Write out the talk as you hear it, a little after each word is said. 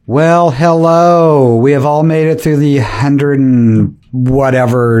Well, hello. We have all made it through the 100 and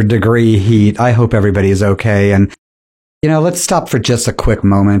whatever degree heat. I hope everybody is okay. And, let's stop for just a quick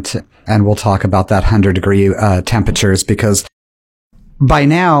moment and we'll talk about that 100-degree temperatures, because by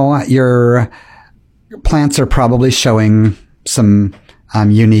now your plants are probably showing some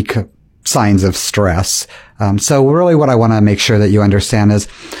unique signs of stress. So really what I want to make sure that you understand is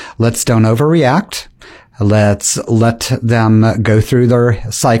let's don't overreact. Let's let them go through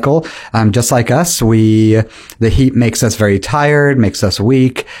their cycle. Just like us, the heat makes us very tired, makes us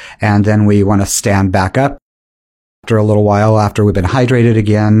weak, and then we want to stand back up after a little while, after we've been hydrated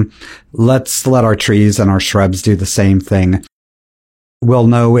again. Let's let our trees and our shrubs do the same thing. We'll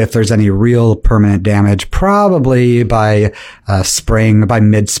know if there's any real permanent damage probably by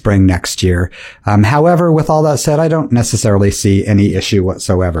mid-spring next year. However, with all that said, I don't necessarily see any issue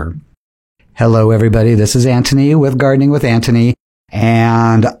whatsoever. Hello, everybody. This is Anthony with Gardening with Anthony,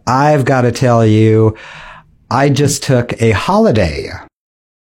 and I've got to tell you, I just took a holiday.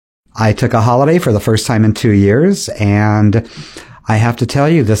 I took a holiday for the first time in 2 years, and I have to tell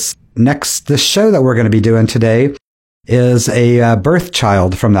you, this show that we're going to be doing today is a birth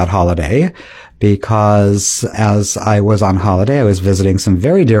child from that holiday, because as I was on holiday, I was visiting some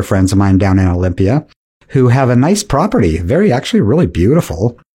very dear friends of mine down in Olympia who have a nice property, actually really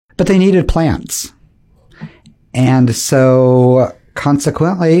beautiful. But they needed plants. And so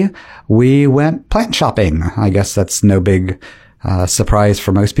consequently, we went plant shopping. I guess that's no big surprise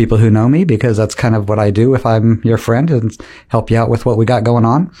for most people who know me, because that's kind of what I do if I'm your friend and help you out with what we got going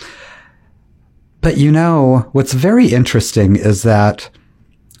on. But what's very interesting is that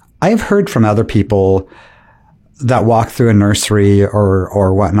I've heard from other people that walk through a nursery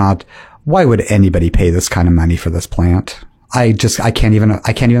or whatnot, why would anybody pay this kind of money for this plant? I can't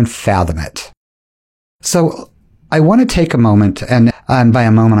even fathom it. So I want to take a moment, and by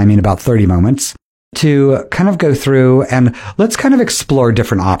a moment, I mean about 30 moments, to kind of go through and let's kind of explore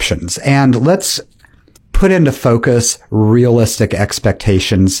different options, and let's put into focus realistic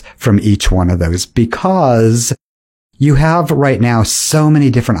expectations from each one of those, because you have right now so many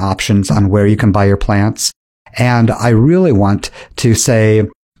different options on where you can buy your plants. And I really want to say,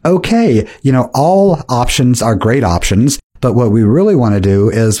 okay, all options are great options. But what we really want to do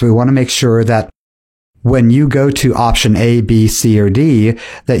is we want to make sure that when you go to option A, B, C, or D,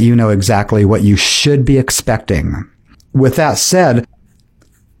 that you know exactly what you should be expecting. With that said,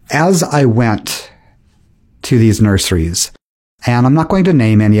 as I went to these nurseries, and I'm not going to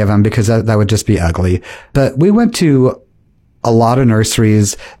name any of them because that would just be ugly, but we went to a lot of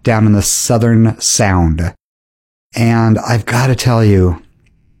nurseries down in the Southern Sound. And I've got to tell you,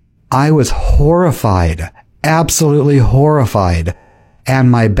 I was horrified. Absolutely horrified. And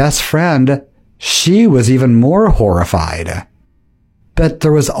my best friend, she was even more horrified. But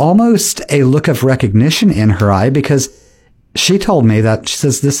there was almost a look of recognition in her eye, because she told me that, she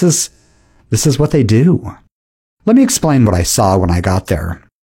says, this is what they do. Let me explain what I saw when I got there.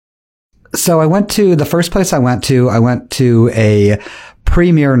 So the first place I went to a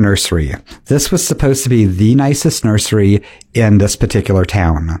premier nursery. This was supposed to be the nicest nursery in this particular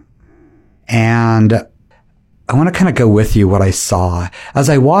town. And I want to kind of go with you what I saw. As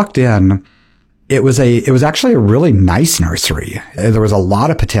I walked in, it was actually a really nice nursery. There was a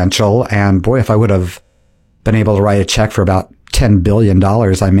lot of potential, and boy, if I would have been able to write a check for about $10 billion,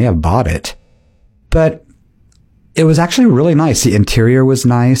 I may have bought it. But it was actually really nice. The interior was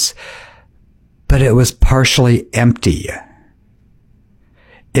nice, but it was partially empty.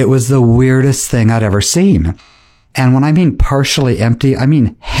 It was the weirdest thing I'd ever seen. And when I mean partially empty, I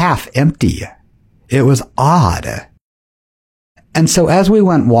mean half empty. It was odd. And so as we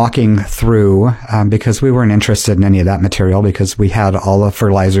went walking through, because we weren't interested in any of that material because we had all the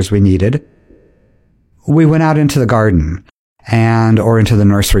fertilizers we needed, we went out into the garden or into the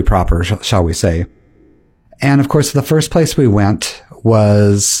nursery proper, shall we say. And of course, the first place we went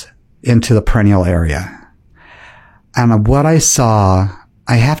was into the perennial area. And what I saw,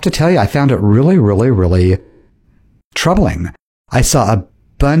 I have to tell you, I found it really, really, really troubling. I saw a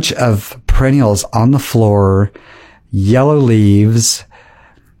bunch of perennials on the floor, yellow leaves,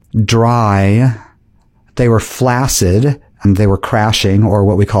 dry. They were flaccid and they were crashing, or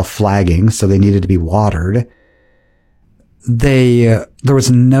what we call flagging, so they needed to be watered. There was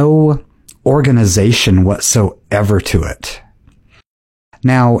no organization whatsoever to it.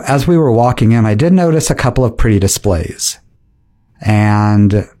 Now, as we were walking in, I did notice a couple of pretty displays,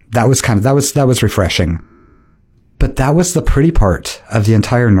 and that was refreshing. But that was the pretty part of the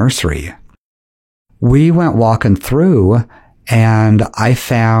entire nursery. We went walking through, and I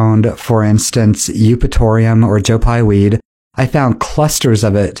found, for instance, eupatorium or Joe Pye weed I found clusters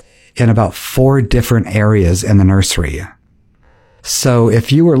of it in about 4 different areas in the nursery. So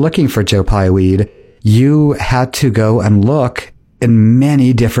if you were looking for Joe Pye weed, you had to go and look in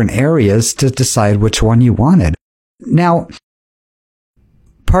many different areas to decide which one you wanted. Now,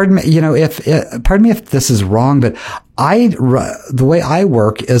 pardon me if this is wrong, but the way I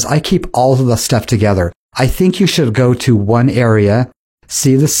work is I keep all of the stuff together. I think you should go to one area,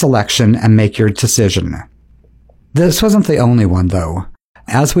 see the selection, and make your decision. This wasn't the only one, though.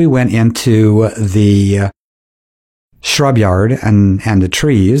 As we went into the shrub yard and the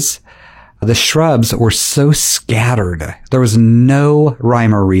trees, the shrubs were so scattered. There was no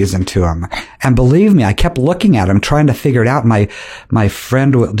rhyme or reason to them. And believe me, I kept looking at them, trying to figure it out. My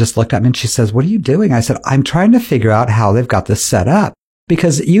friend just looked at me and she says, "What are you doing?" I said, "I'm trying to figure out how they've got this set up."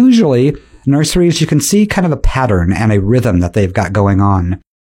 Because usually nurseries, you can see kind of a pattern and a rhythm that they've got going on.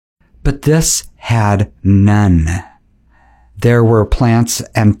 But this had none. There were plants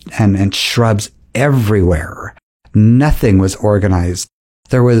and shrubs everywhere. Nothing was organized.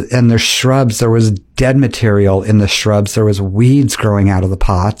 In the shrubs, there was dead material in the shrubs. There was weeds growing out of the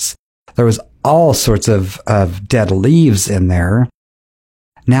pots. There was all sorts of dead leaves in there.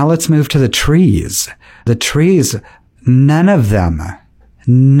 Now let's move to the trees. The trees, none of them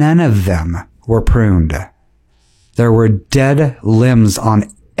were pruned. There were dead limbs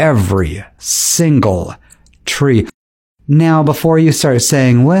on every single tree. Now, before you start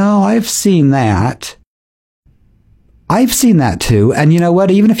saying, "Well, I've seen that," I've seen that too. And you know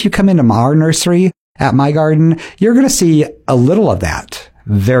what? Even if you come into our nursery at my garden, you're going to see a little of that,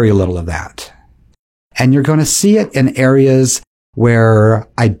 very little of that. And you're going to see it in areas where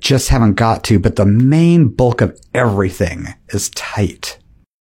I just haven't got to, but the main bulk of everything is tight.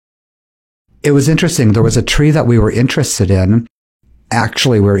 It was interesting. There was a tree that we were interested in.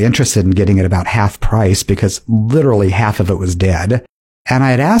 Actually, we were interested in getting it about half price because literally half of it was dead. And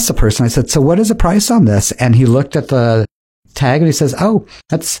I had asked the person, I said, "So what is the price on this?" And he looked at the tag and he says, "Oh,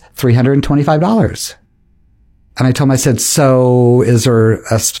 that's $325. And I told him, I said, "So is there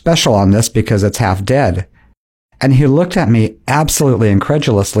a special on this because it's half dead?" And he looked at me absolutely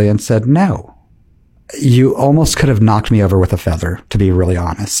incredulously and said, "No." You almost could have knocked me over with a feather, to be really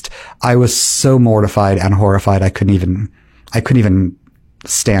honest. I was so mortified and horrified I couldn't even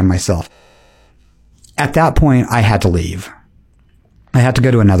stand myself. At that point, I had to leave. I had to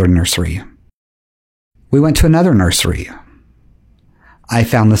go to another nursery. We went to another nursery. I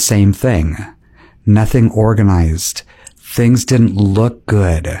found the same thing. Nothing organized. Things didn't look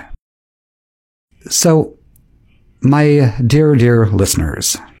good. So, my dear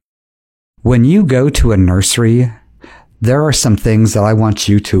listeners, when you go to a nursery, there are some things that I want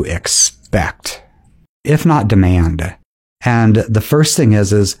you to expect, if not demand. And the first thing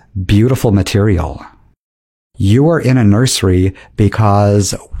is beautiful material. You are in a nursery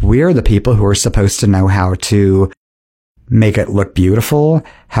because we're the people who are supposed to know how to make it look beautiful,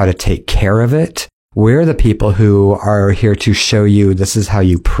 how to take care of it. We're the people who are here to show you this is how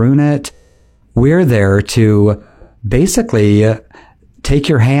you prune it. We're there to basically take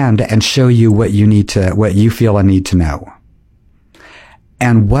your hand and show you what you feel a need to know.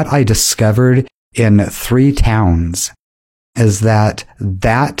 And what I discovered in 3 towns is that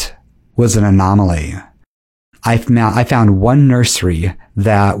was an anomaly. I found one nursery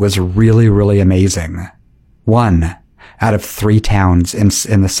that was really, really amazing. 1 out of 3 towns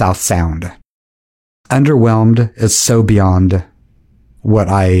in the South Sound. Underwhelmed is so beyond what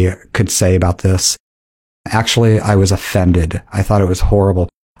I could say about this. Actually, I was offended. I thought it was horrible.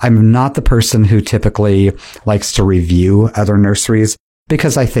 I'm not the person who typically likes to review other nurseries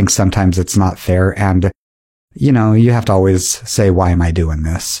because I think sometimes it's not fair and, you have to always say, why am I doing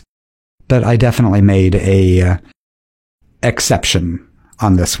this? But I definitely made a exception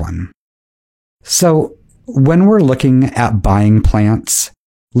on this one. So when we're looking at buying plants,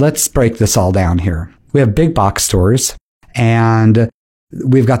 let's break this all down here. We have big box stores and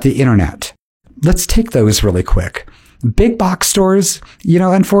we've got the internet. Let's take those really quick. Big box stores,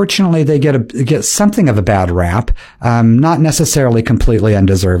 unfortunately, they get something of a bad rap, not necessarily completely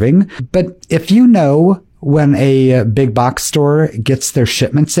undeserving. But if you know when a big box store gets their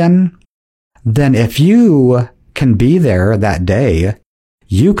shipments in, then if you can be there that day,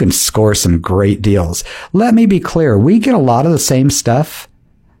 you can score some great deals. Let me be clear. We get a lot of the same stuff.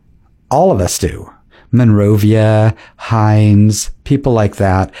 All of us do. Monrovia, Heinz, people like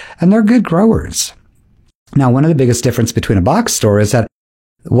that. And they're good growers. Now, one of the biggest difference between a box store is that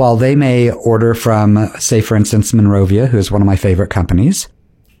while they may order from, say, for instance, Monrovia, who is one of my favorite companies,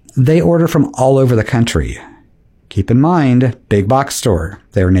 they order from all over the country. Keep in mind, big box store.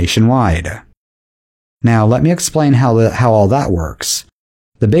 They're nationwide. Now, let me explain how all that works.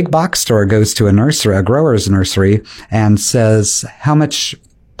 The big box store goes to a grower's nursery, and says, how much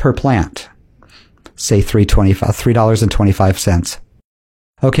per plant? Say $3.25.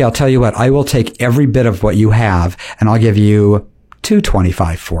 Okay, I'll tell you what, I will take every bit of what you have, and I'll give you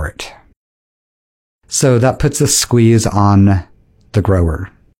 $2.25 for it. So that puts a squeeze on the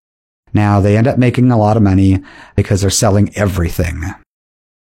grower. Now, they end up making a lot of money because they're selling everything.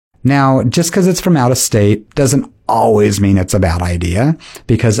 Now, just because it's from out of state doesn't always mean it's a bad idea,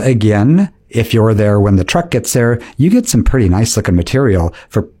 because again, if you're there when the truck gets there, you get some pretty nice looking material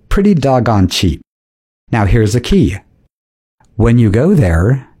for pretty doggone cheap. Now, here's the key. When you go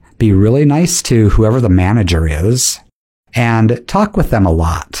there, be really nice to whoever the manager is and talk with them a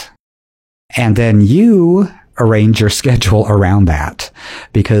lot. And then you arrange your schedule around that,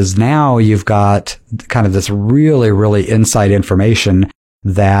 because now you've got kind of this really, really inside information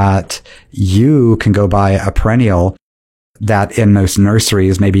that you can go buy a perennial that in most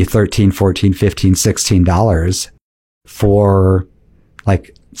nurseries maybe $13, $14, $15, $16 for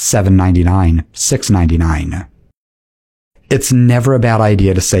like $7.99, $6.99. It's never a bad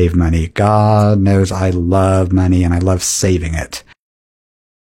idea to save money. God knows I love money and I love saving it.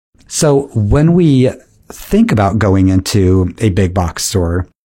 So when we think about going into a big box store,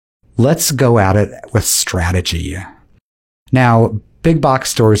 let's go at it with strategy. Now, big box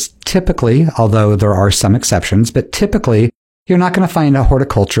stores typically, although there are some exceptions, but typically you're not going to find a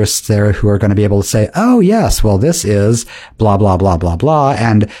horticulturist there who are going to be able to say, oh yes, well this is blah, blah, blah, blah, blah,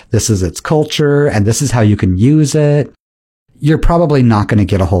 and this is its culture, and this is how you can use it. You're probably not going to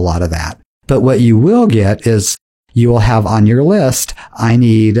get a whole lot of that. But what you will get is you will have on your list, I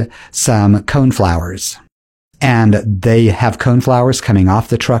need some coneflowers. And they have coneflowers coming off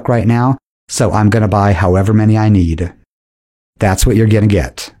the truck right now, so I'm going to buy however many I need. That's what you're going to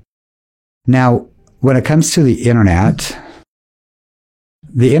get. Now, when it comes to the internet's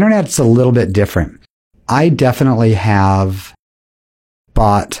a little bit different. I definitely have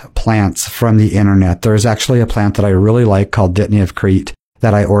bought plants from the internet. There's actually a plant that I really like called Dittany of Crete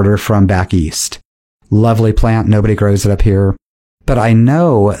that I order from back east. Lovely plant. Nobody grows it up here. But I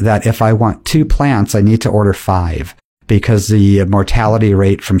know that if I want 2 plants, I need to order 5 because the mortality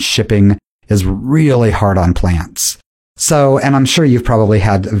rate from shipping is really hard on plants. So, and I'm sure you've probably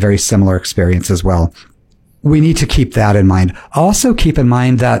had a very similar experience as well. We need to keep that in mind. Also keep in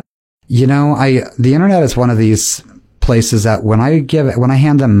mind that, the internet is one of these places that when I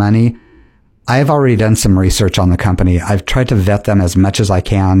hand them money, I've already done some research on the company. I've tried to vet them as much as I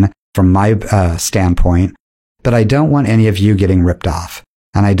can from my standpoint, but I don't want any of you getting ripped off.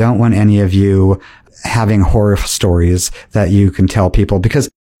 And I don't want any of you having horror stories that you can tell people, because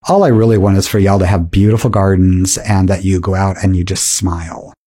all I really want is for y'all to have beautiful gardens and that you go out and you just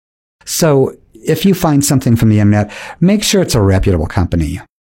smile. So if you find something from the internet, make sure it's a reputable company.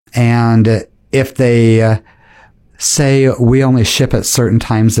 And if they say we only ship at certain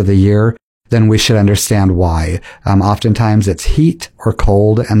times of the year, then we should understand why. Oftentimes it's heat or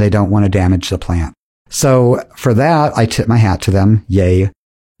cold and they don't want to damage the plant. So for that, I tip my hat to them. Yay.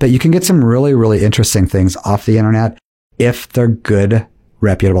 But you can get some really, really interesting things off the internet if they're good,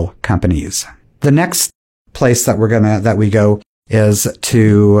 reputable companies. The next place that we go is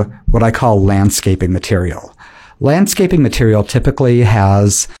to what I call landscaping material. Landscaping material typically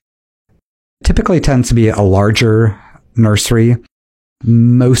tends to be a larger nursery,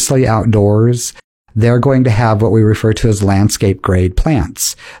 mostly outdoors. They're going to have what we refer to as landscape grade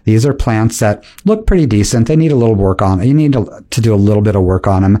plants. These are plants that look pretty decent. They need a little work on. You need to do a little bit of work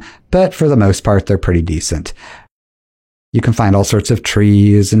on them, but for the most part, they're pretty decent. You can find all sorts of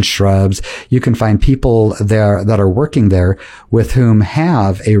trees and shrubs. You can find people there that are working there with whom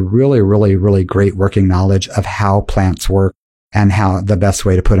have a really, really, really great working knowledge of how plants work and how the best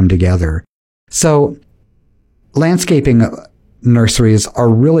way to put them together. So landscaping nurseries are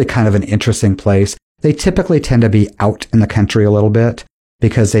really kind of an interesting place. They typically tend to be out in the country a little bit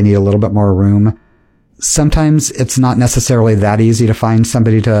because they need a little bit more room. Sometimes it's not necessarily that easy to find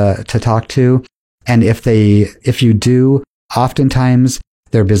somebody to talk to. And if you do, oftentimes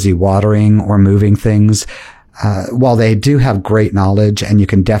they're busy watering or moving things. While they do have great knowledge and you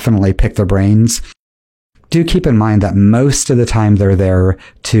can definitely pick their brains, do keep in mind that most of the time they're there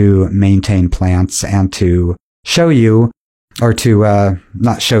to maintain plants and to show you, or to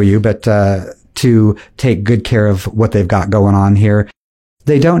not show you, but to take good care of what they've got going on here.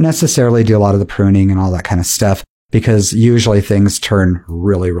 They don't necessarily do a lot of the pruning and all that kind of stuff, because usually things turn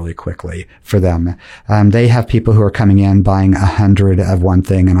really, really quickly for them. They have people who are coming in buying 100 of one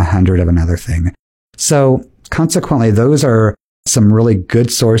thing and 100 of another thing. So consequently, those are some really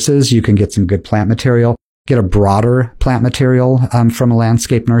good sources. You can get some good plant material, get a broader plant material from a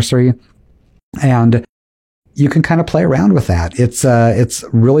landscape nursery, and you can kind of play around with that. It's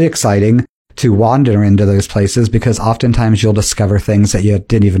really exciting to wander into those places because oftentimes you'll discover things that you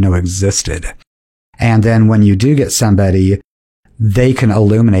didn't even know existed. And then when you do get somebody, they can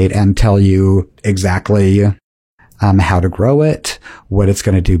illuminate and tell you exactly how to grow it, what it's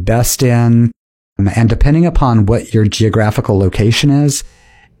going to do best in. And depending upon what your geographical location is,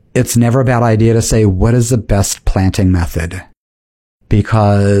 it's never a bad idea to say, what is the best planting method?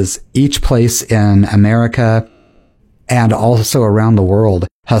 Because each place in America and also around the world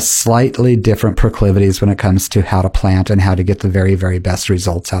has slightly different proclivities when it comes to how to plant and how to get the very, very best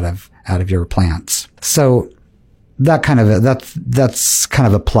results out of your plants. So that's kind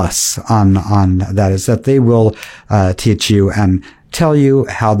of a plus on that, is that they will teach you and tell you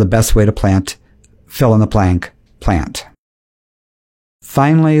how the best way to plant, fill in the blank, plant.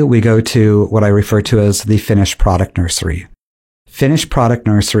 Finally, we go to what I refer to as the finished product nursery. Finished product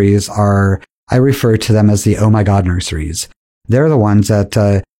nurseries I refer to them as the oh my god nurseries. They're the ones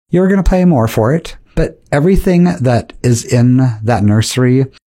that you're going to pay more for it, but everything that is in that nursery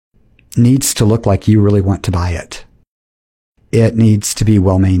needs to look like you really want to buy it. It needs to be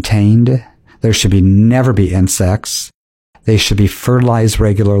well maintained. There should never be insects. They should be fertilized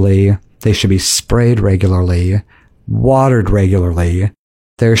regularly. They should be sprayed regularly, watered regularly.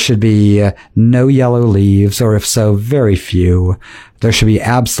 There should be no yellow leaves, or if so, very few. There should be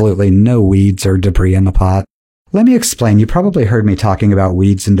absolutely no weeds or debris in the pot. Let me explain. You probably heard me talking about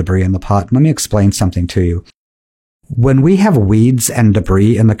weeds and debris in the pot. Let me explain something to you. When we have weeds and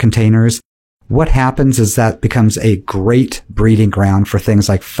debris in the containers, what happens is that becomes a great breeding ground for things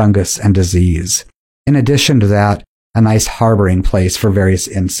like fungus and disease. In addition to that, a nice harboring place for various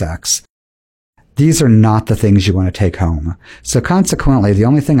insects. These are not the things you want to take home. So consequently, the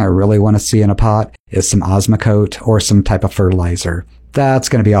only thing I really want to see in a pot is some Osmocote or some type of fertilizer. That's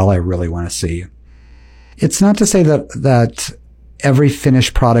going to be all I really want to see. It's not to say that every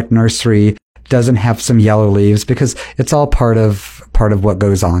finished product nursery doesn't have some yellow leaves, because it's all part of what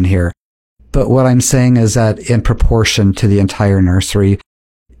goes on here. But what I'm saying is that in proportion to the entire nursery,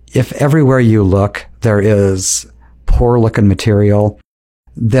 if everywhere you look there is poor looking material,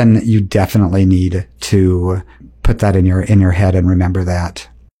 then you definitely need to put that in your head and remember that.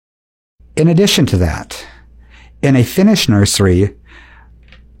 In addition to that, in a finished nursery,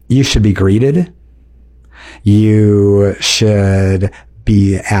 you should be greeted. You should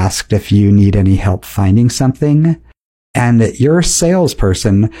be asked if you need any help finding something. And your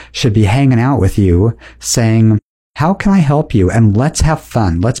salesperson should be hanging out with you saying, how can I help you? And let's have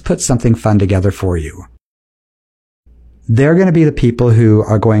fun. Let's put something fun together for you. They're going to be the people who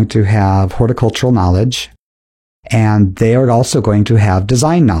are going to have horticultural knowledge, and they are also going to have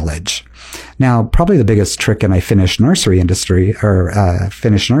design knowledge. Now, probably the biggest trick in a finished nursery industry, or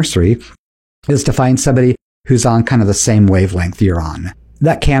finished nursery, is to find somebody who's on kind of the same wavelength you're on.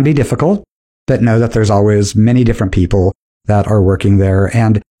 That can be difficult, but know that there's always many different people that are working there,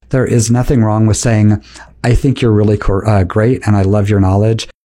 and there is nothing wrong with saying, I think you're really great and I love your knowledge,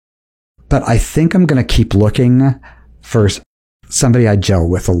 but I think I'm going to keep looking for somebody I gel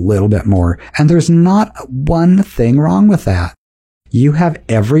with a little bit more. And there's not one thing wrong with that. You have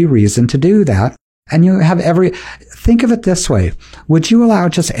every reason to do that. And you have think of it this way. Would you allow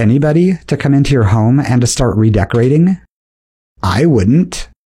just anybody to come into your home and to start redecorating? I wouldn't.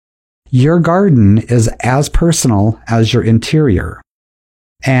 Your garden is as personal as your interior.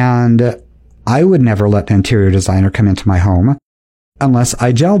 And I would never let an interior designer come into my home unless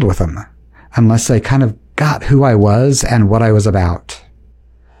I gelled with them, unless they kind of got who I was and what I was about.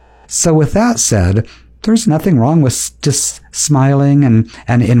 So with that said, there's nothing wrong with just smiling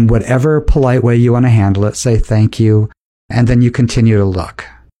and in whatever polite way you want to handle it, say thank you, and then you continue to look.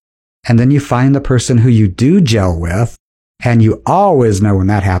 And then you find the person who you do gel with, and you always know when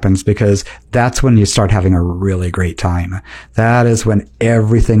that happens, because that's when you start having a really great time. That is when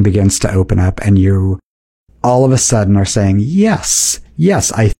everything begins to open up and you all of a sudden are saying, yes,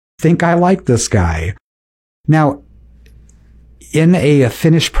 I think I like this guy. Now, in a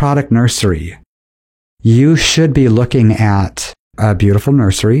finished product nursery, you should be looking at a beautiful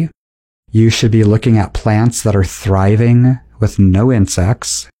nursery. You should be looking at plants that are thriving with no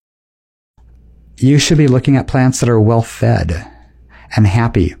insects. You should be looking at plants that are well fed and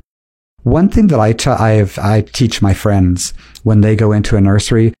happy. One thing that I teach my friends when they go into a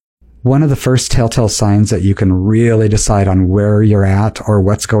nursery, one of the first telltale signs that you can really decide on where you're at or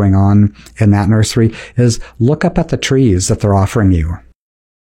what's going on in that nursery is look up at the trees that they're offering you.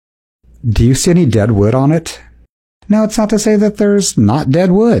 Do you see any dead wood on it? Now, it's not to say that there's not dead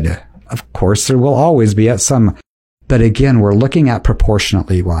wood. Of course, there will always be at some. But again, we're looking at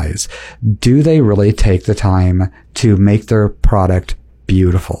proportionately wise. Do they really take the time to make their product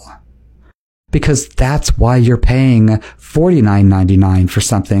beautiful? Because that's why you're paying $49.99 for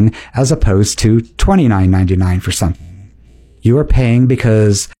something as opposed to $29.99 for something. You are paying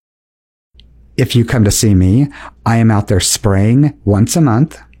because if you come to see me, I am out there spraying once a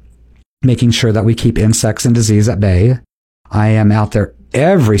month, making sure that we keep insects and disease at bay. I am out there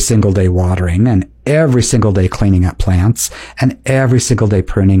every single day watering and every single day cleaning up plants and every single day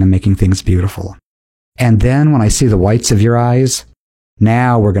pruning and making things beautiful. And then when I see the whites of your eyes,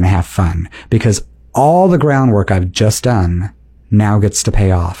 now we're going to have fun because all the groundwork I've just done now gets to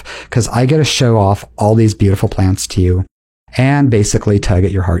pay off because I get to show off all these beautiful plants to you and basically tug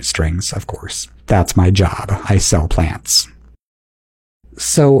at your heartstrings, of course. That's my job. I sell plants.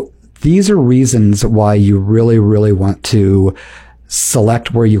 So these are reasons why you really, really want to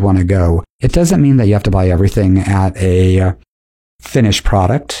select where you want to go. It doesn't mean that you have to buy everything at a finished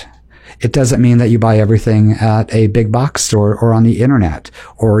product. It doesn't mean that you buy everything at a big box store or on the internet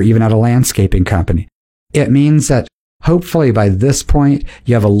or even at a landscaping company. It means that hopefully by this point,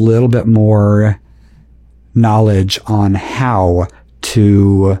 you have a little bit more knowledge on how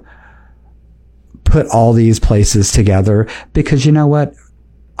to put all these places together. Because you know what?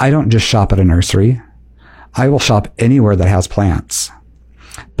 I don't just shop at a nursery. I will shop anywhere that has plants.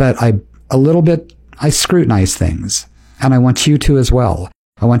 But I scrutinize things. And I want you to as well.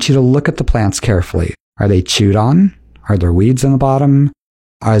 I want you to look at the plants carefully. Are they chewed on? Are there weeds in the bottom?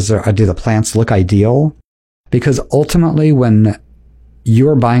 Do the plants look ideal? Because ultimately, when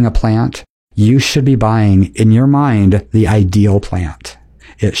you're buying a plant, you should be buying, in your mind, the ideal plant.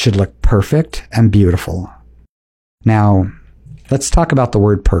 It should look perfect and beautiful. Now, let's talk about the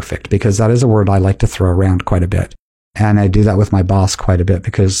word perfect, because that is a word I like to throw around quite a bit. And I do that with my boss quite a bit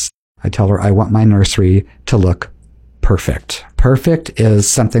because I tell her I want my nursery to look perfect. Perfect is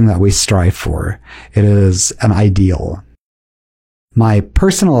something that we strive for. It is an ideal. My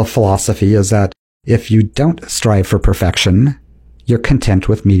personal philosophy is that if you don't strive for perfection, you're content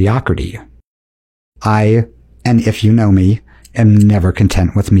with mediocrity. And if you know me, am never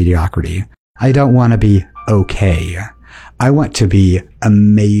content with mediocrity. I don't want to be okay. I want to be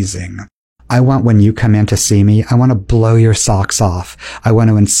amazing. I want when you come in to see me, I want to blow your socks off. I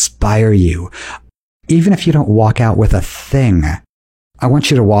want to inspire you. Even if you don't walk out with a thing, I want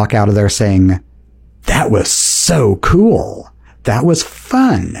you to walk out of there saying, that was so cool. That was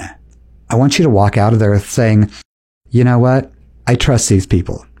fun. I want you to walk out of there saying, you know what? I trust these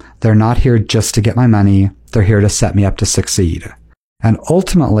people. They're not here just to get my money. They're here to set me up to succeed. And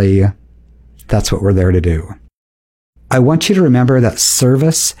ultimately, that's what we're there to do. I want you to remember that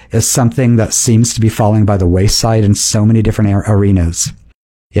service is something that seems to be falling by the wayside in so many different arenas.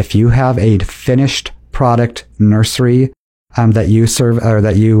 If you have a finished product nursery that you serve or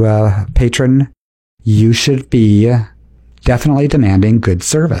that you patron, you should be definitely demanding good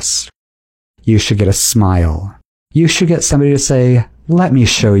service. You should get a smile. You should get somebody to say, let me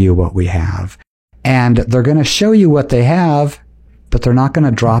show you what we have. And they're going to show you what they have, but they're not going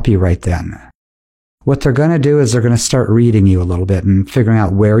to drop you right then. What they're going to do is they're going to start reading you a little bit and figuring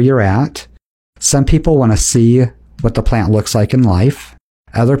out where you're at. Some people want to see what the plant looks like in life.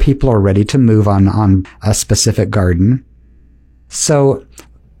 Other people are ready to move on a specific garden. So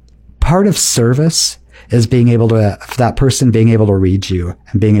part of service is being able to, that person being able to read you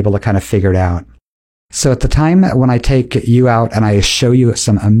and being able to kind of figure it out. So at the time when I take you out and I show you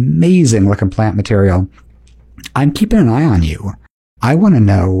some amazing looking plant material, I'm keeping an eye on you. I want to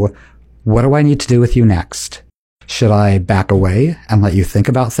know, what do I need to do with you next? Should I back away and let you think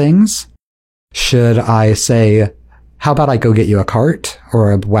about things? Should I say, how about I go get you a cart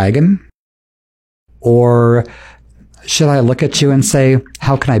or a wagon? Or should I look at you and say,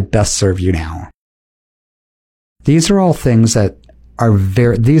 how can I best serve you now? These are all things that are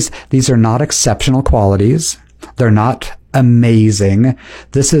these are not exceptional qualities. They're not amazing.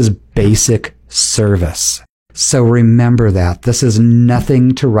 This is basic service. So remember that. This is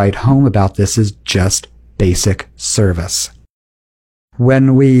nothing to write home about. This is just basic service.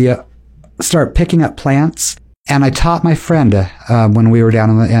 When we start picking up plants, and I taught my friend when we were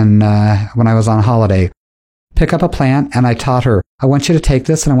down when I was on holiday, pick up a plant, and I taught her, I want you to take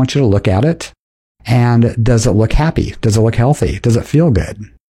this and I want you to look at it. And does it look happy? Does it look healthy? Does it feel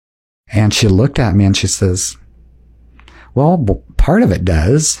good? And she looked at me and she says, well, part of it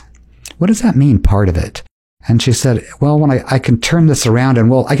does. What does that mean, part of it? And she said, well, when I can turn this around and,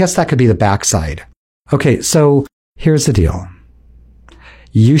 well, I guess that could be the backside. Okay, so here's the deal.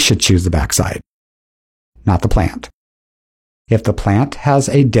 You should choose the backside, not the plant. If the plant has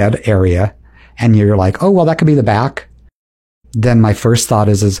a dead area and you're like, oh, well, that could be the back, then my first thought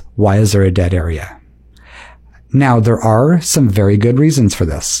is why is there a dead area? Now, there are some very good reasons for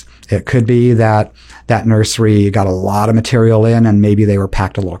this. It could be that that nursery got a lot of material in and maybe they were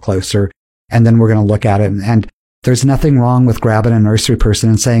packed a little closer. And then we're going to look at it. And there's nothing wrong with grabbing a nursery person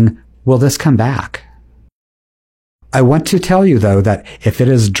and saying, will this come back? I want to tell you, though, that if it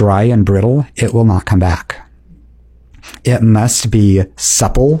is dry and brittle, it will not come back. It must be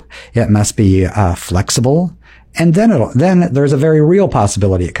supple. It must be flexible. And then there's a very real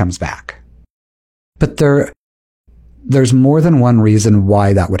possibility it comes back. But there's more than one reason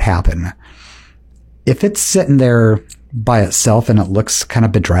why that would happen. If it's sitting there by itself and it looks kind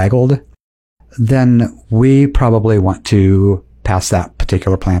of bedraggled, then we probably want to pass that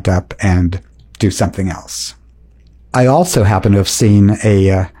particular plant up and do something else. I also happen to have seen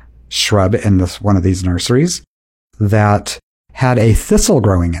a shrub in one of these nurseries that had a thistle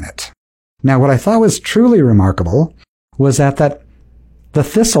growing in it. Now, what I thought was truly remarkable was that the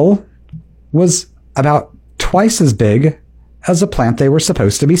thistle was about twice as big as a plant they were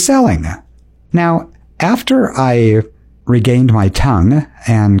supposed to be selling. Now, after I regained my tongue,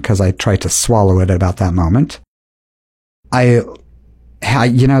 and because I tried to swallow it at about that moment,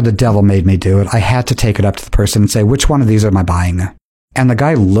 the devil made me do it. I had to take it up to the person and say, which one of these am I buying? And the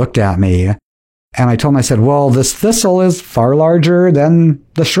guy looked at me, and I told him, I said, well, this thistle is far larger than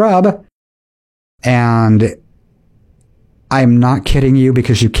the shrub. And I'm not kidding you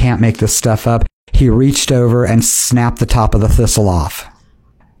because you can't make this stuff up. He reached over and snapped the top of the thistle off.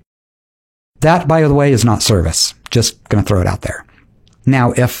 That, by the way, is not service. Just going to throw it out there.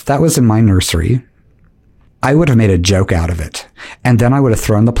 Now, if that was in my nursery, I would have made a joke out of it. And then I would have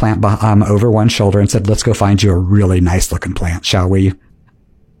thrown the plant over one shoulder and said, let's go find you a really nice looking plant, shall we?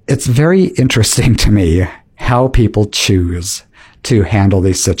 It's very interesting to me how people choose to handle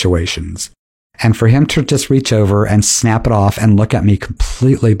these situations. And for him to just reach over and snap it off and look at me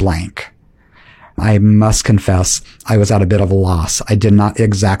completely blank, I must confess, I was at a bit of a loss. I did not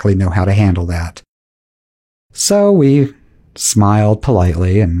exactly know how to handle that. So we smiled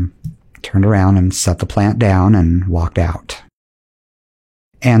politely and turned around and set the plant down and walked out.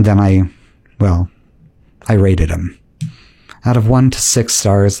 And then I rated them. Out of 1 to 6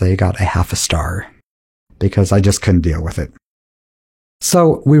 stars, they got a half a star because I just couldn't deal with it.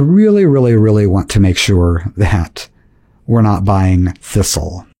 So we really, really, really want to make sure that we're not buying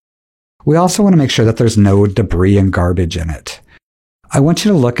thistle. We also want to make sure that there's no debris and garbage in it. I want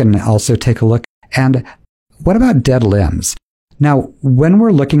you to look and also take a look. And what about dead limbs? Now, when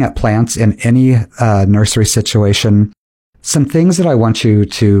we're looking at plants in any nursery situation, some things that I want you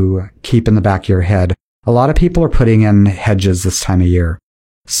to keep in the back of your head. A lot of people are putting in hedges this time of year.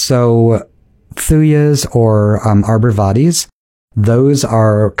 So thuyas or arborvitaes, those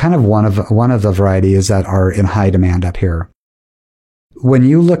are kind of one of the varieties that are in high demand up here. When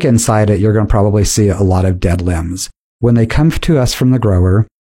you look inside it, you're going to probably see a lot of dead limbs. When they come to us from the grower,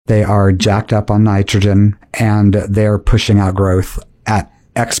 they are jacked up on nitrogen and they're pushing out growth at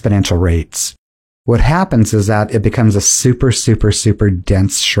exponential rates. What happens is that it becomes a super, super, super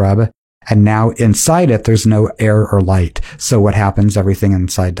dense shrub. And now inside it, there's no air or light. So what happens? Everything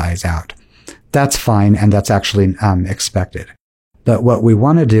inside dies out. That's fine. And that's actually expected. But what we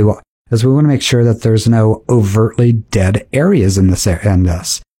want to do is we want to make sure that there's no overtly dead areas in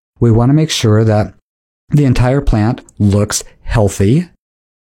this. We want to make sure that the entire plant looks healthy,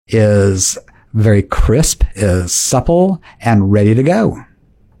 is very crisp, is supple, and ready to go.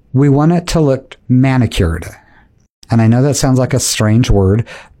 We want it to look manicured. And I know that sounds like a strange word,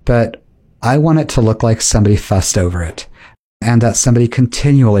 but I want it to look like somebody fussed over it and that somebody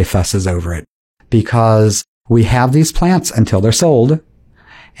continually fusses over it because we have these plants until they're sold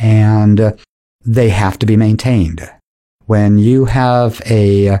and they have to be maintained. When you have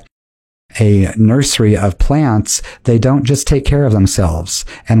a nursery of plants, they don't just take care of themselves.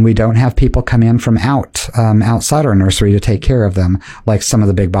 And we don't have people come in from outside our nursery to take care of them like some of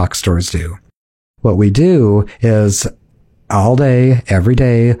the big box stores do. What we do is all day, every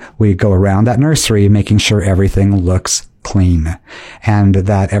day, we go around that nursery making sure everything looks clean and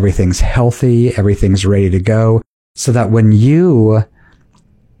that everything's healthy, everything's ready to go, so that when you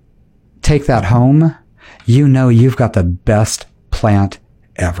take that home, you know you've got the best plant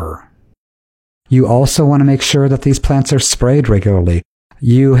ever. You also want to make sure that these plants are sprayed regularly.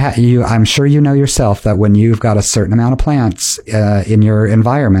 I'm sure you know yourself that when you've got a certain amount of plants in your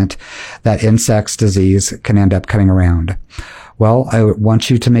environment, that insects, disease can end up coming around. Well, I want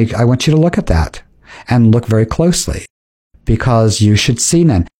you to look at that and look very closely because you should see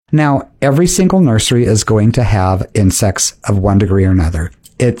none. Now, every single nursery is going to have insects of one degree or another.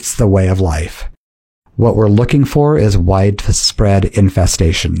 It's the way of life. What we're looking for is widespread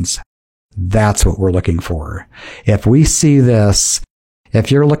infestations. That's what we're looking for. If we see this,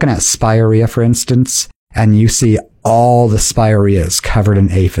 if you're looking at spirea, for instance, and you see all the spireas covered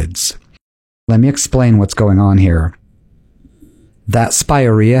in aphids, let me explain what's going on here. That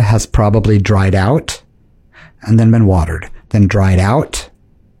spirea has probably dried out and then been watered, then dried out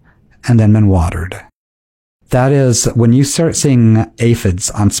and then been watered. That is, when you start seeing aphids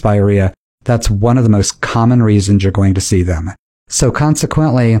on spirea, that's one of the most common reasons you're going to see them. So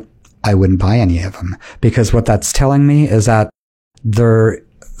consequently, I wouldn't buy any of them, because what that's telling me is that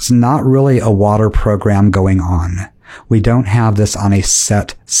there's not really a water program going on. We don't have this on a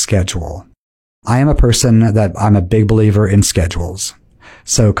set schedule. I am a person that I'm a big believer in schedules.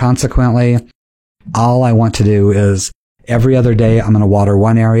 So consequently, all I want to do is every other day I'm going to water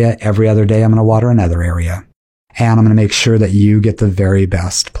one area, every other day I'm going to water another area. And I'm going to make sure that you get the very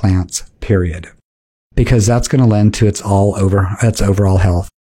best plants, period. Because that's going to lend to its overall health.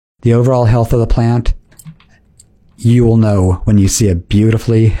 The overall health of the plant, you will know when you see a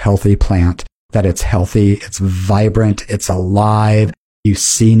beautifully healthy plant that it's healthy, it's vibrant, it's alive, you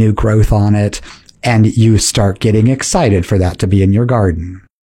see new growth on it, and you start getting excited for that to be in your garden.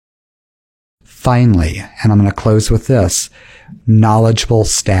 Finally, and I'm going to close with this, knowledgeable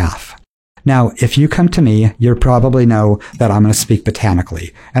staff. Now, if you come to me, you probably know that I'm going to speak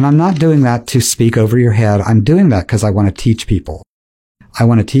botanically. And I'm not doing that to speak over your head. I'm doing that because I want to teach people. I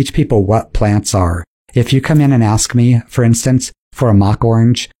want to teach people what plants are. If you come in and ask me, for instance, for a mock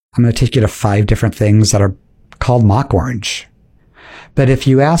orange, I'm going to take you to 5 different things that are called mock orange. But if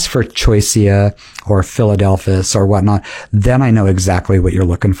you ask for Choicea or Philadelphus or whatnot, then I know exactly what you're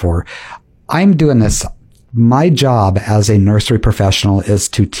looking for. I'm doing this. My job as a nursery professional is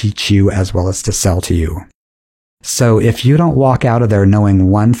to teach you as well as to sell to you. So if you don't walk out of there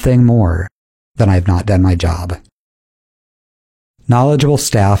knowing one thing more, then I've not done my job. Knowledgeable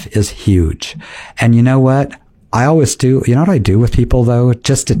staff is huge. And you know what? I always do. You know what I do with people, though,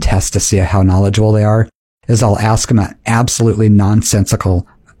 just to test to see how knowledgeable they are, is I'll ask them an absolutely nonsensical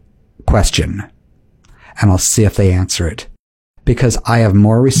question, and I'll see if they answer it. Because I have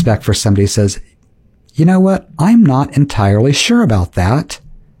more respect for somebody who says, you know what? I'm not entirely sure about that.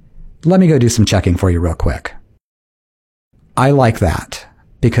 Let me go do some checking for you real quick. I like that,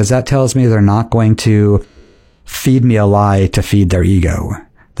 because that tells me they're not going to feed me a lie to feed their ego.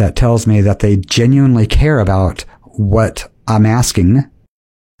 That tells me that they genuinely care about what I'm asking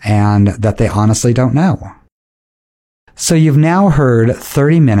and that they honestly don't know. So you've now heard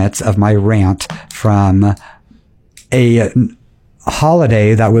 30 minutes of my rant from a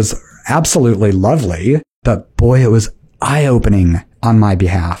holiday that was absolutely lovely, but boy, it was eye-opening on my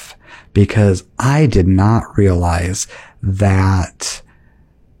behalf, because I did not realize that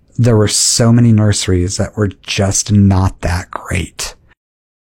there were so many nurseries that were just not that great.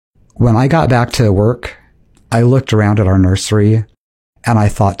 When I got back to work, I looked around at our nursery and I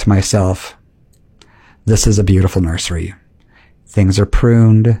thought to myself, this is a beautiful nursery. Things are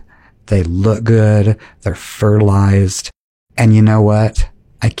pruned, they look good, they're fertilized, and you know what?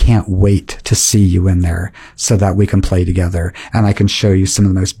 I can't wait to see you in there so that we can play together and I can show you some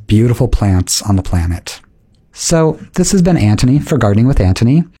of the most beautiful plants on the planet. So this has been Anthony for Gardening with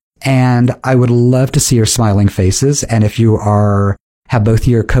Anthony, and I would love to see your smiling faces. And if you have both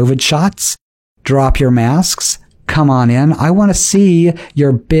your COVID shots, drop your masks, come on in. I want to see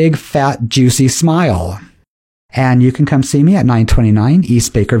your big, fat, juicy smile. And you can come see me at 929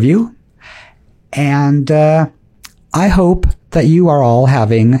 East Bakerview. And I hope that you are all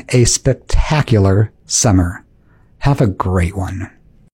having a spectacular summer. Have a great one.